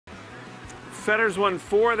Federer's won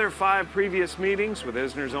 4 of their 5 previous meetings, with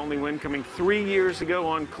Isner's only win coming 3 years ago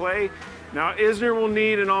on clay. Now, Isner will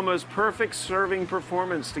need an almost perfect serving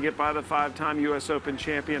performance to get by the 5-time U.S. Open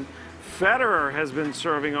champion. Federer has been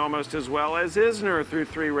serving almost as well as Isner through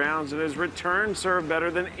 3 rounds, and his return served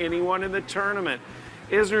better than anyone in the tournament.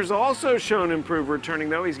 Isner's also shown improved returning,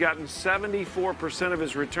 though. He's gotten 74% of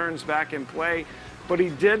his returns back in play, but he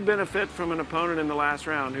did benefit from an opponent in the last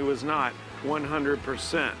round who was not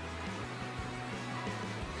 100%.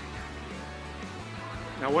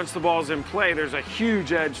 Now, once the ball's in play, there's a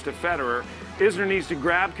huge edge to Federer. Isner needs to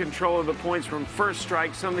grab control of the points from first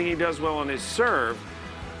strike, something he does well on his serve.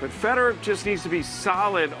 But Federer just needs to be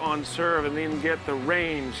solid on serve and then get the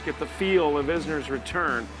range, get the feel of Isner's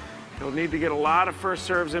return. He'll need to get a lot of first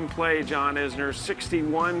serves in play, John Isner.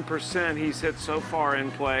 61% he's hit so far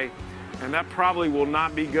in play, and that probably will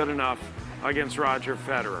not be good enough against Roger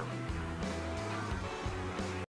Federer.